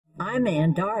I'm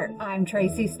Ann Dart. I'm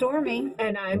Tracy Stormy.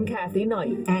 And I'm Kathy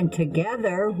Knight. And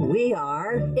together we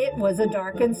are It Was a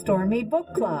Dark and Stormy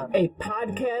Book Club, a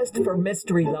podcast for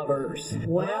mystery lovers.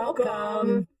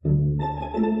 Welcome.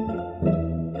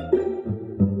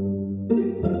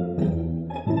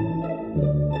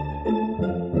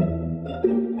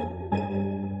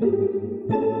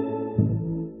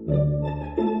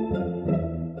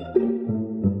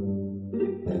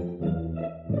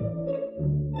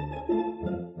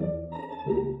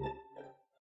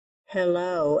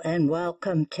 Hello and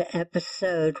welcome to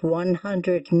episode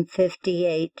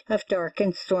 158 of Dark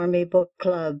and Stormy Book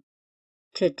Club.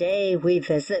 Today we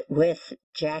visit with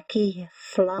Jackie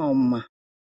Flaum.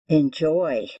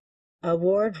 Enjoy.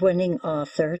 Award-winning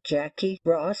author Jackie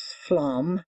Ross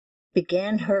Flaum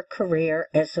began her career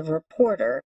as a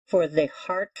reporter for the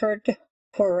Hartford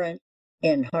Courant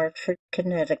in Hartford,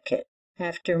 Connecticut.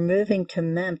 After moving to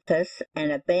Memphis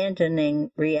and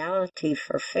abandoning reality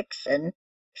for fiction,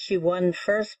 she won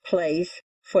first place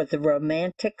for the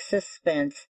romantic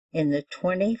suspense in the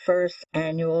 21st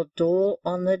Annual Duel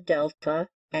on the Delta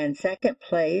and second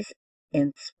place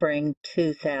in spring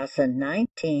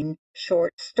 2019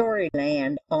 Short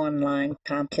Storyland online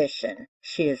competition.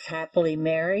 She is happily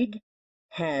married,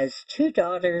 has 2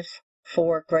 daughters,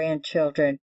 4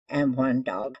 grandchildren, and 1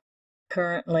 dog.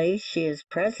 Currently, she is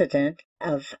president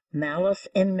of Malice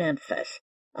in Memphis,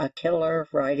 a killer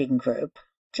writing group.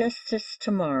 Justice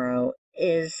Tomorrow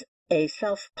is a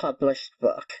self-published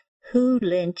book. Who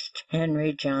Lynched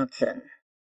Henry Johnson?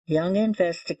 Young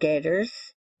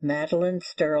investigators Madeline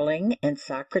Sterling and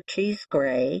Socractes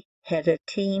Gray had a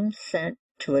team sent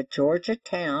to a Georgia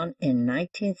town in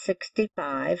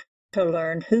 1965 to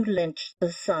learn who lynched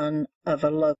the son of a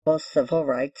local civil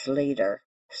rights leader.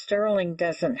 Sterling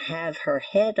doesn't have her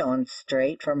head on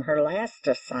straight from her last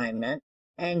assignment,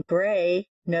 and Gray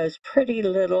knows pretty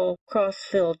little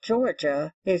Crossville,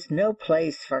 Georgia is no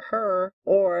place for her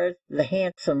or the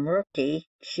handsome rookie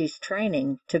she's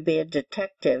training to be a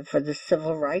detective for the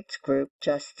civil rights group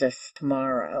Justice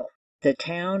Tomorrow. The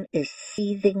town is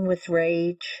seething with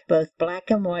rage. Both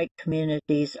black and white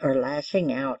communities are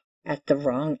lashing out at the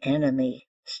wrong enemy.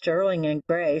 Sterling and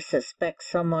Gray suspect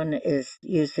someone is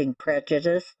using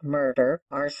prejudice, murder,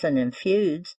 arson, and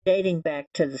feuds dating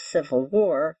back to the Civil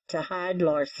War to hide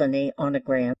larceny on a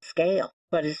grand scale.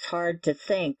 But it's hard to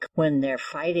think when they're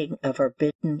fighting a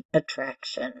forbidden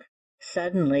attraction.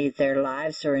 Suddenly, their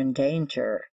lives are in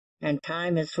danger, and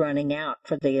time is running out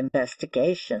for the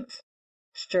investigations.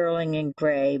 Sterling and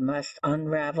Gray must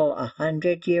unravel a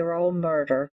 100-year-old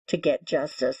murder to get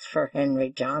justice for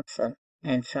Henry Johnson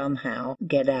and somehow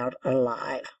get out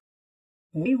alive.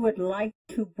 We would like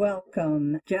to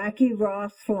welcome Jackie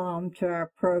Ross Flaum to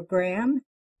our program.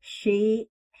 She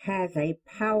has a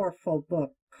powerful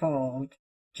book called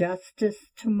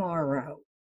Justice Tomorrow.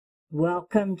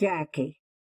 Welcome, Jackie.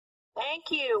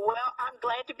 Thank you. Well, I'm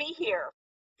glad to be here.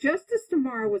 Justice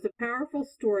Tomorrow was a powerful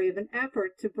story of an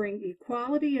effort to bring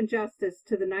equality and justice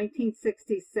to the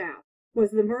 1960s South.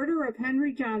 Was the murder of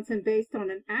Henry Johnson based on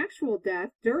an actual death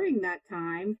during that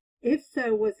time? If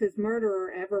so, was his murderer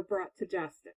ever brought to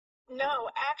justice? No,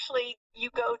 actually, you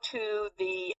go to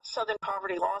the Southern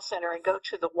Poverty Law Center and go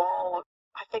to the wall,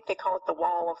 I think they call it the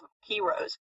Wall of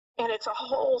Heroes. And it's a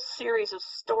whole series of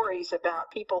stories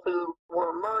about people who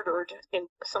were murdered in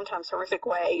sometimes horrific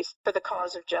ways for the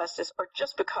cause of justice or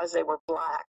just because they were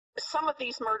black. Some of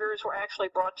these murders were actually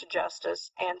brought to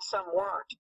justice and some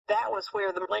weren't. That was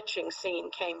where the lynching scene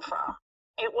came from.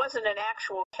 It wasn't an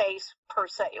actual case per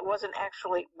se. It wasn't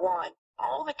actually one.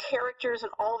 All the characters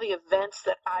and all the events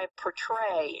that I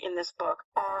portray in this book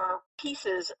are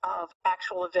pieces of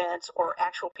actual events or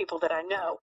actual people that I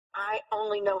know. I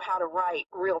only know how to write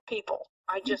real people.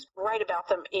 I just write about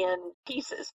them in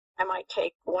pieces. I might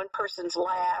take one person's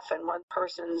laugh and one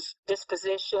person's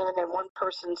disposition and one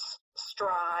person's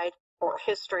stride or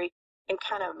history and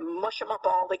kind of mush them up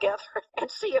all together and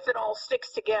see if it all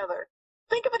sticks together.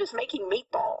 Think of it as making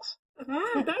meatballs.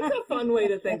 That's a fun way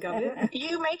to think of it.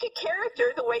 You make a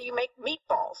character the way you make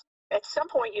meatballs. At some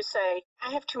point you say,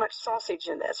 I have too much sausage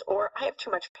in this, or I have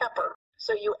too much pepper.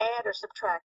 So you add or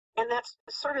subtract. And that's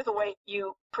sort of the way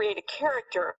you create a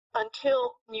character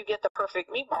until you get the perfect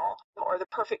meatball or the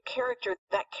perfect character.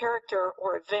 That character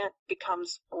or event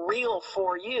becomes real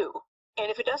for you. And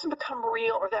if it doesn't become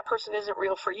real or that person isn't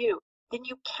real for you, then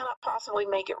you cannot possibly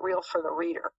make it real for the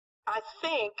reader. I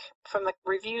think from the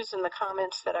reviews and the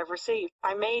comments that I've received,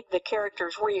 I made the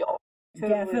characters real.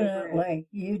 Definitely,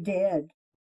 you did.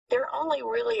 There are only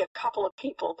really a couple of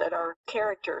people that are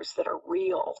characters that are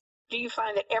real. Do you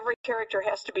find that every character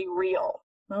has to be real?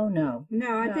 Oh, no.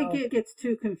 No, I think it gets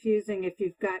too confusing if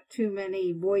you've got too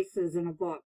many voices in a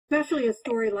book. Especially a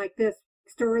story like this.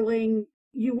 Sterling,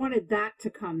 you wanted that to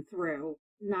come through,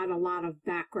 not a lot of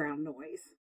background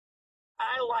noise.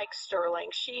 I like Sterling.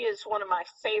 She is one of my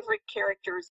favorite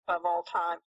characters of all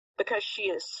time because she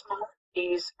is smart,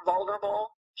 she's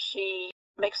vulnerable, she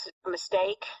makes a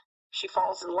mistake, she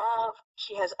falls in love,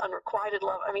 she has unrequited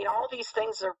love. I mean, all these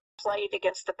things are played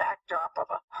against the backdrop of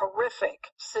a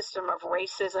horrific system of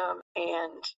racism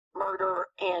and murder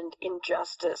and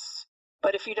injustice.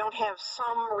 But if you don't have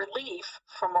some relief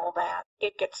from all that,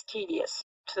 it gets tedious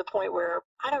to the point where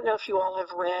I don't know if you all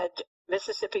have read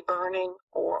Mississippi Burning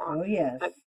or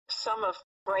some of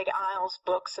Greg Isles'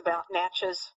 books about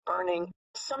Natchez burning.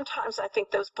 Sometimes I think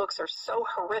those books are so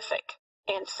horrific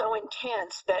and so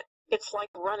intense that it's like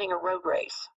running a road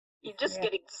race. You just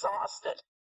get exhausted.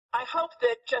 I hope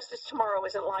that Justice Tomorrow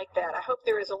isn't like that. I hope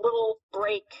there is a little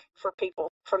break for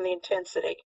people from the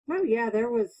intensity. Oh, yeah, there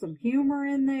was some humor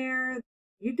in there.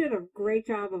 You did a great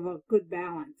job of a good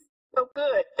balance. Oh,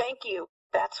 good. Thank you.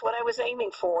 That's what I was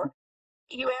aiming for.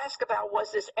 You ask about,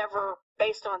 was this ever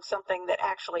based on something that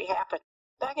actually happened?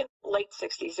 Back in the late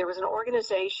 60s, there was an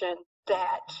organization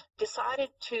that decided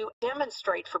to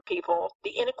demonstrate for people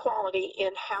the inequality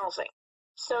in housing.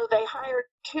 So they hired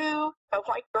a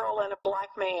white girl and a black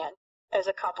man as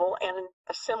a couple and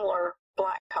a similar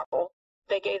black couple.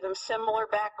 They gave them similar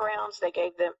backgrounds. They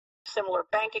gave them similar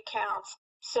bank accounts,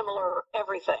 similar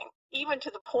everything. Even to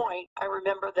the point, I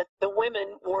remember that the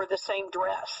women wore the same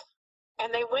dress.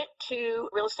 And they went to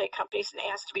real estate companies and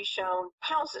asked to be shown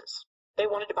houses. They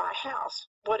wanted to buy a house.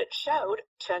 What it showed,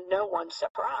 to no one's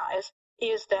surprise,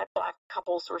 is that black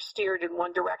couples were steered in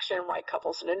one direction, white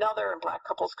couples in another, and black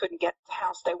couples couldn't get the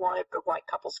house they wanted, but white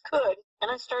couples could.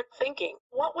 And I started thinking,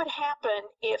 what would happen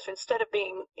if instead of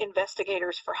being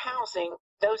investigators for housing,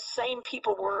 those same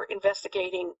people were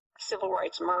investigating civil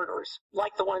rights murders,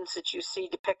 like the ones that you see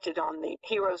depicted on the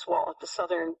Heroes Wall at the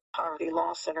Southern Poverty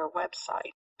Law Center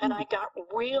website? And I got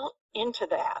real into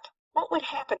that. What would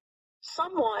happen?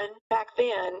 Someone back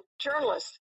then,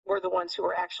 journalists were the ones who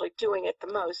were actually doing it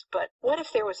the most, but what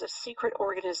if there was a secret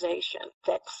organization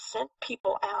that sent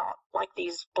people out, like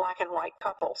these black and white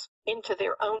couples, into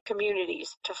their own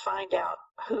communities to find out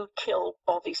who killed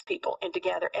all these people and to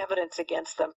gather evidence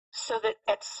against them, so that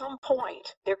at some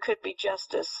point there could be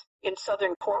justice in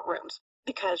Southern courtrooms?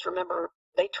 Because remember,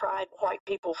 they tried white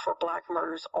people for black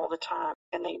murders all the time,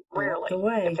 and they rarely,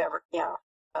 if ever,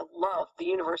 I love the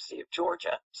University of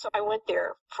Georgia. So I went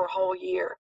there for a whole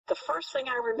year. The first thing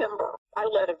I remember, I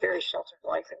led a very sheltered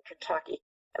life in Kentucky,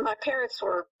 and my parents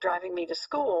were driving me to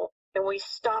school, and we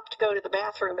stopped to go to the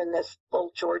bathroom in this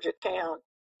little Georgia town,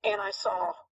 and I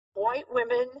saw white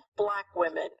women, black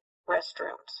women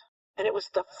restrooms. And it was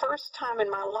the first time in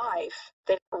my life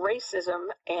that racism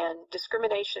and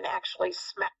discrimination actually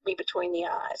smacked me between the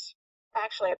eyes.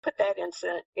 Actually, I put that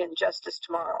incident in Justice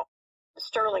Tomorrow.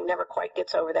 Sterling never quite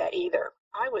gets over that either.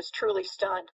 I was truly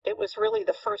stunned. It was really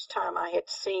the first time I had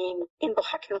seen in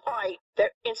black and white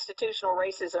that institutional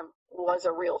racism was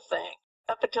a real thing.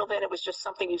 Up until then, it was just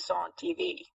something you saw on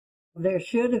TV. There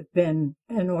should have been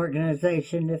an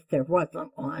organization if there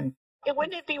wasn't one.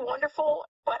 Wouldn't it be wonderful?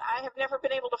 But I have never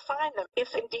been able to find them.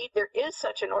 If indeed there is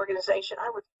such an organization, I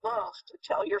would love to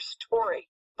tell your story.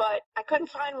 But I couldn't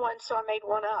find one, so I made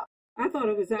one up. I thought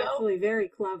it was actually very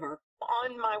clever.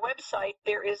 On my website,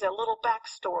 there is a little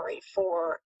backstory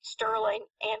for Sterling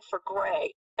and for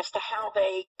Gray as to how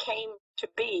they came to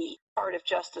be part of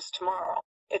Justice Tomorrow.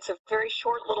 It's a very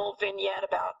short little vignette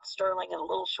about Sterling and a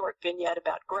little short vignette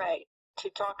about Gray to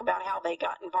talk about how they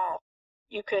got involved.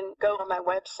 You can go on my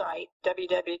website,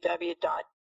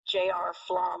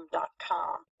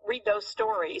 www.jrflaum.com. Read those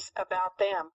stories about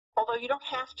them, although you don't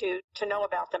have to know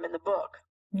about them in the book.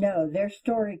 No, their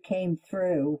story came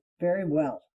through very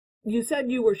well. You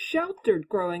said you were sheltered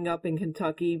growing up in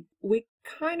Kentucky. We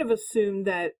kind of assumed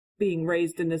that being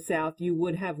raised in the South, you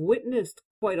would have witnessed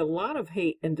quite a lot of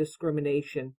hate and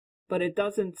discrimination, but it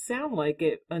doesn't sound like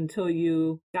it until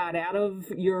you got out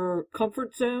of your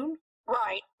comfort zone.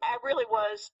 Right. I really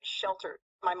was sheltered.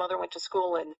 My mother went to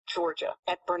school in Georgia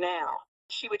at Burnell.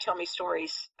 She would tell me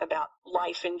stories about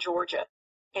life in Georgia,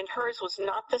 and hers was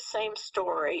not the same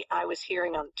story I was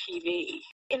hearing on TV.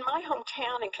 In my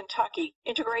hometown in Kentucky,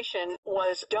 integration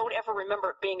was, don't ever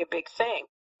remember it being a big thing.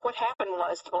 What happened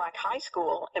was the black high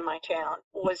school in my town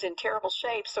was in terrible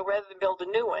shape, so rather than build a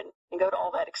new one and go to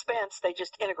all that expense, they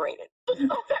just integrated.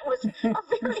 So that was a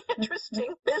very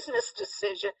interesting business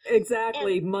decision.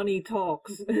 Exactly, and money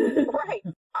talks. Right.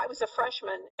 I was a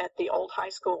freshman at the old high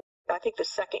school, I think the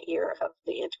second year of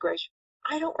the integration.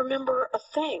 I don't remember a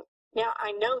thing. Now,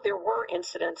 I know there were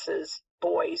incidences,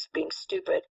 boys being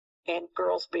stupid and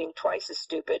girls being twice as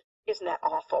stupid. Isn't that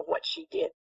awful what she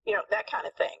did? That kind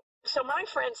of thing. So my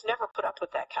friends never put up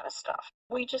with that kind of stuff.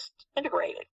 We just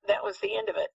integrated. That was the end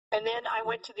of it. And then I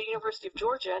went to the University of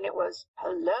Georgia, and it was,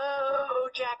 hello,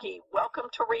 Jackie, welcome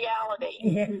to reality.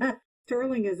 Yeah.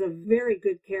 Sterling is a very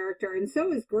good character, and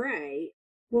so is Gray.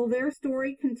 Will their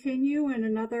story continue in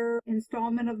another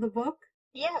installment of the book?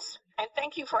 Yes, and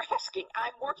thank you for asking.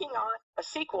 I'm working on a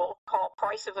sequel called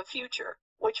Price of a Future,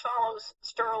 which follows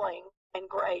Sterling and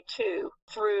Gray, too,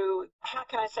 through, how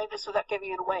can I say this without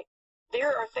giving it away?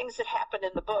 There are things that happen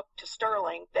in the book to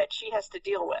Sterling that she has to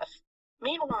deal with.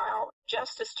 Meanwhile,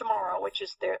 Justice Tomorrow, which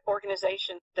is the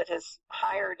organization that has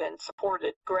hired and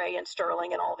supported Gray and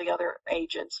Sterling and all the other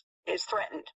agents, is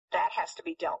threatened. That has to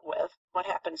be dealt with. What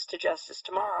happens to Justice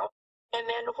Tomorrow? And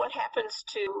then what happens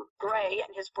to Gray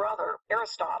and his brother,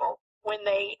 Aristotle, when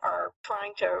they are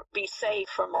trying to be safe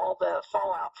from all the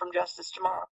fallout from Justice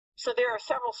Tomorrow? So there are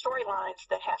several storylines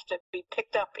that have to be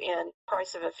picked up in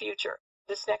Price of a Future.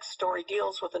 This next story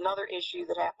deals with another issue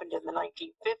that happened in the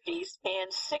 1950s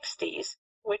and 60s,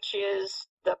 which is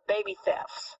the baby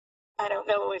thefts. I don't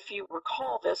know if you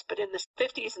recall this, but in the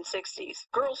 50s and 60s,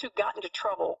 girls who got into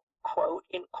trouble, quote,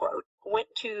 end quote, went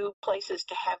to places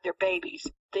to have their babies.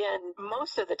 Then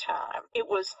most of the time, it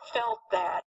was felt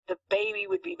that the baby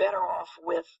would be better off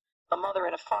with a mother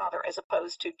and a father as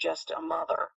opposed to just a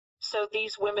mother. So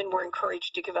these women were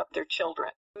encouraged to give up their children.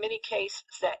 In many cases,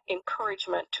 that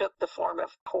encouragement took the form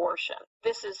of coercion.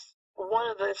 This is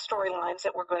one of the storylines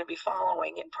that we're going to be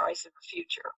following in Price of the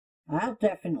Future. I'll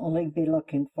definitely be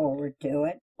looking forward to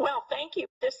it. Well, thank you.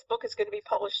 This book is going to be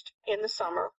published in the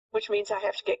summer, which means I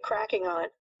have to get cracking on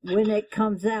it. When it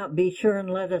comes out, be sure and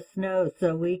let us know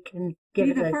so we can give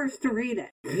Be it the first to read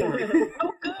it. Yeah.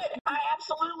 Oh, good. I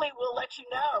absolutely will let you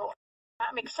know.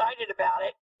 I'm excited about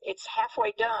it. It's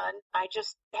halfway done. I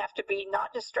just have to be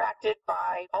not distracted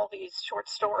by all these short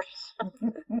stories.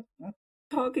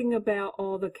 Talking about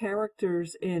all the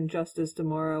characters in Justice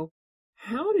Tomorrow,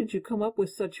 how did you come up with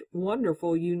such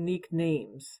wonderful, unique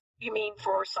names? You mean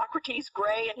for Socrates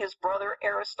Gray and his brother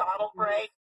Aristotle Gray?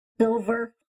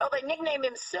 Silver. Oh, they nickname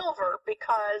him Silver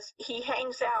because he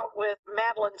hangs out with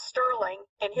Madeline Sterling,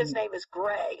 and his name is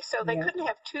Gray. So they couldn't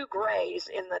have two Grays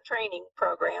in the training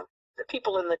program. The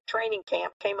people in the training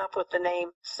camp came up with the name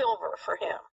Silver for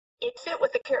him. It fit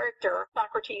with the character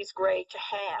Socrates Gray to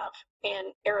have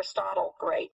and Aristotle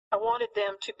Gray. I wanted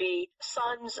them to be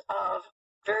sons of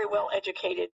very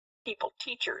well-educated people,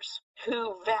 teachers,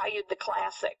 who valued the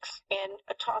classics and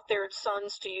taught their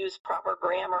sons to use proper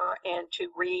grammar and to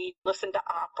read, listen to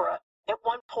opera. At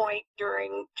one point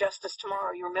during Justice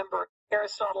Tomorrow, you remember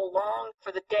Aristotle longed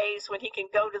for the days when he can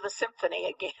go to the symphony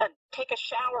again, take a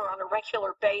shower on a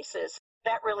regular basis.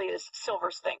 That really is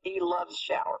Silver's thing. He loves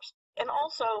showers. And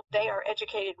also, they are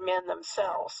educated men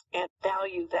themselves and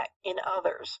value that in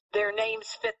others. Their names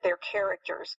fit their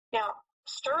characters. Now,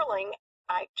 Sterling,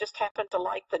 I just happened to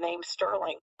like the name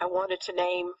Sterling. I wanted to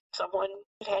name someone.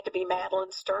 It had to be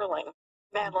Madeline Sterling.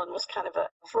 Madeline was kind of a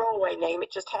throwaway name.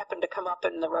 It just happened to come up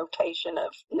in the rotation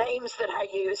of names that I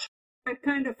use. I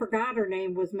kind of forgot her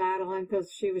name was Madeline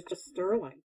because she was just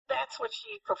Sterling. That's what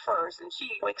she prefers, and she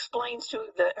explains to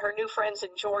her new friends in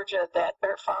Georgia that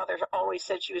her father always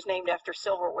said she was named after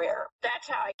silverware. That's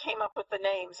how I came up with the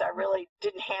names. I really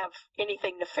didn't have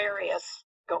anything nefarious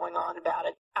going on about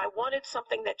it. I wanted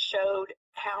something that showed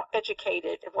how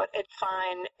educated and what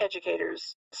fine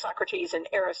educators Socrates and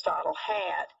Aristotle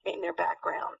had in their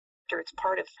background. It's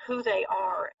part of who they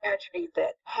are, tragedy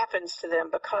that happens to them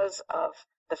because of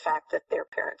the fact that their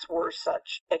parents were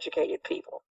such educated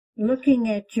people. Looking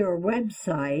at your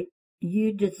website,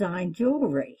 you design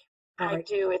jewelry. I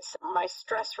do. It's my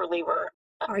stress reliever.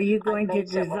 Are you going to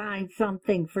design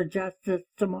something for Justice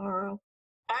Tomorrow?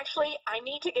 Actually, I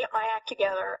need to get my act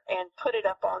together and put it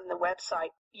up on the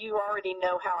website. You already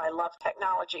know how I love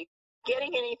technology.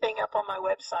 Getting anything up on my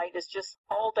website is just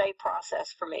all-day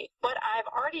process for me. But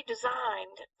I've already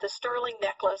designed the sterling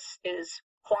necklace is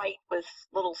white with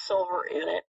little silver in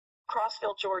it.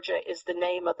 Crossville, Georgia is the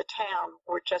name of the town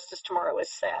where Justice Tomorrow is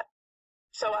set.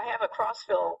 So I have a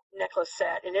Crossville necklace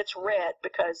set, and it's red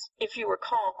because, if you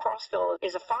recall, Crossville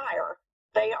is a fire.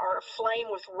 They are aflame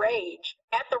with rage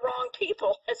at the wrong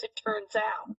people, as it turns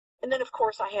out. And then, of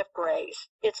course, I have grays.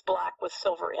 It's black with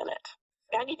silver in it.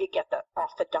 I need to get that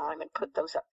off the dime and put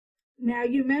those up. Now,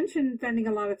 you mentioned spending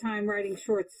a lot of time writing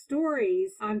short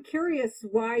stories. I'm curious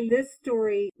why this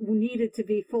story needed to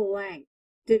be full length.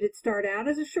 Did it start out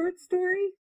as a short story?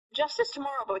 Justice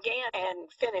Tomorrow began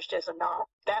and finished as a novel.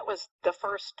 That was the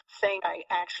first thing I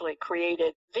actually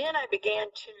created. Then I began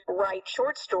to write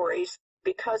short stories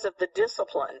because of the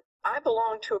discipline. I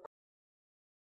belong to a